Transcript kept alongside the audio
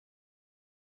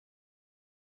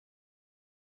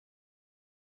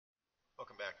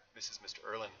Welcome back. This is Mr.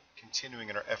 Erlin, continuing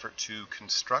in our effort to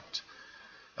construct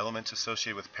elements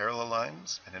associated with parallel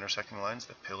lines and intersecting lines,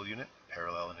 the PIL unit,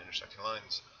 parallel and intersecting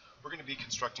lines. We're going to be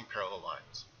constructing parallel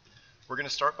lines. We're going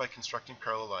to start by constructing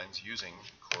parallel lines using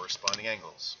corresponding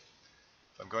angles.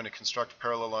 If I'm going to construct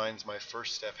parallel lines, my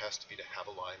first step has to be to have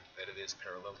a line that it is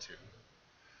parallel to.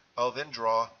 I'll then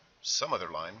draw some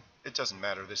other line. It doesn't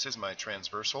matter. This is my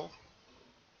transversal,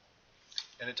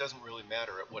 and it doesn't really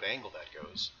matter at what angle that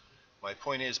goes. My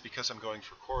point is, because I'm going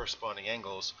for corresponding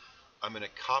angles, I'm going to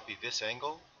copy this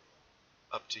angle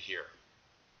up to here.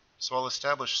 So I'll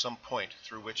establish some point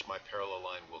through which my parallel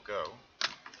line will go.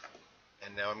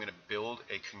 And now I'm going to build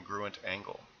a congruent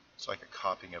angle. It's like a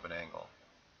copying of an angle.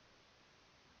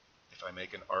 If I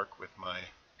make an arc with my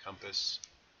compass,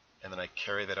 and then I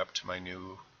carry that up to my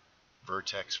new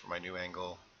vertex for my new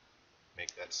angle,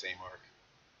 make that same arc.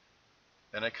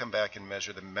 Then I come back and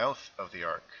measure the mouth of the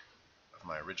arc of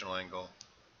my original angle,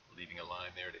 leaving a line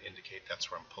there to indicate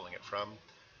that's where I'm pulling it from.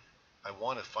 I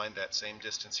want to find that same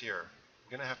distance here.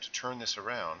 I'm going to have to turn this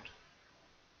around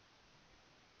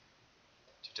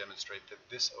to demonstrate that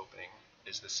this opening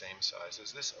is the same size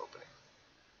as this opening.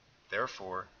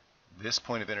 Therefore, this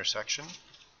point of intersection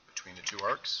between the two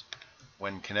arcs,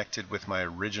 when connected with my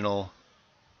original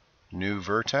new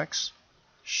vertex,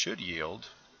 should yield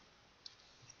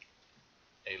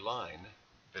a line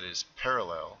that is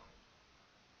parallel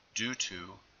due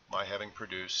to my having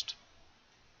produced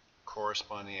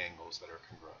corresponding angles that are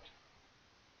congruent.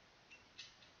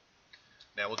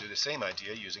 Now we'll do the same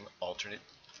idea using alternate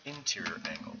interior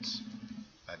angles.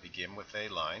 I begin with a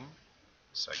line,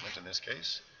 segment in this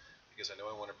case, because I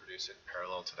know I want to produce it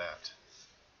parallel to that.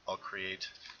 I'll create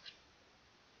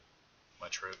my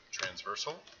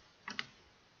transversal.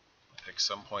 I'll pick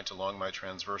some point along my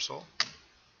transversal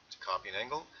to copy an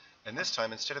angle. And this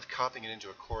time, instead of copying it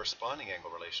into a corresponding angle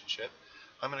relationship,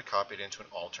 I'm going to copy it into an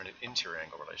alternate interior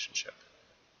angle relationship.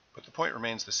 But the point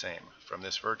remains the same. From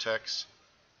this vertex,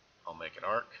 I'll make an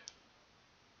arc.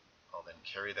 I'll then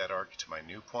carry that arc to my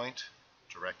new point,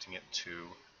 directing it to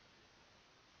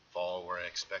fall where I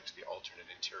expect the alternate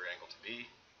interior angle to be.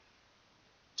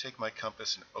 Take my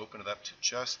compass and open it up to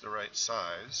just the right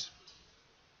size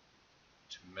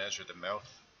to measure the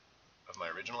mouth of my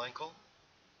original angle,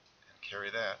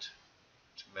 carry that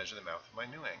to measure the mouth of my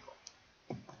new angle.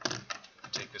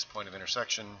 Take this point of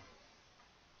intersection.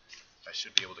 I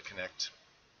should be able to connect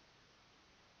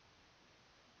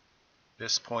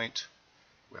this point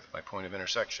with my point of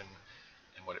intersection,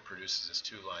 and what it produces is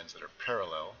two lines that are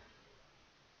parallel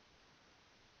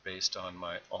based on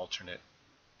my alternate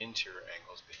interior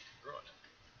angles being congruent.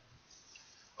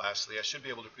 Lastly, I should be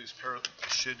able to produce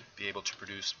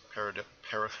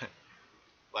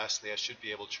Lastly, I should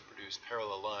be able to produce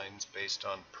parallel lines based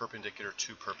on perpendicular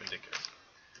to perpendicular.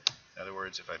 In other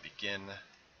words, if I begin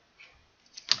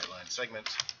a line segment,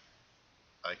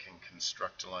 I can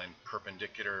construct a line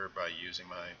perpendicular by using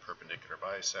my perpendicular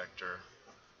bisector.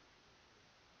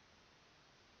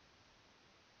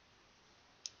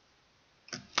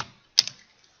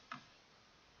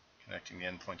 Connecting the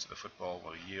endpoints of the football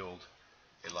will yield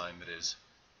a line that is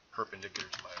perpendicular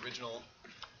to my original.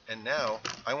 And now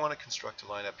I want to construct a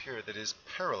line up here that is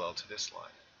parallel to this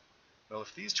line. Well,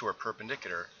 if these two are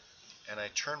perpendicular and I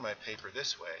turn my paper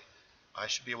this way, I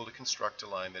should be able to construct a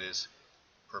line that is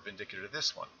perpendicular to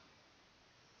this one.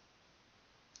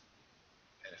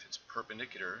 And if it's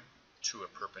perpendicular to a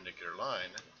perpendicular line,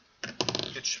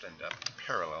 it should end up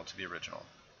parallel to the original.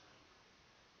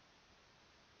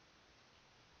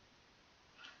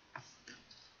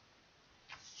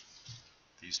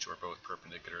 These two are both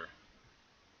perpendicular.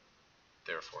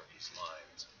 Therefore, these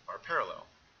lines are parallel.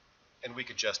 And we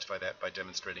could justify that by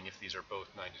demonstrating if these are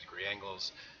both 90-degree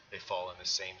angles, they fall in the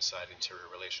same side-interior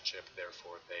relationship,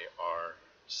 therefore they are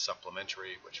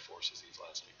supplementary, which forces these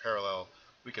lines to be parallel.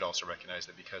 We could also recognize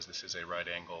that because this is a right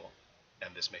angle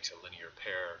and this makes a linear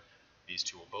pair, these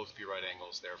two will both be right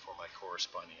angles, therefore my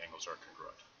corresponding angles are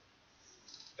congruent.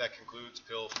 That concludes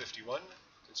PIL 51,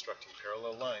 constructing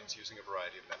parallel lines using a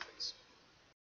variety of methods.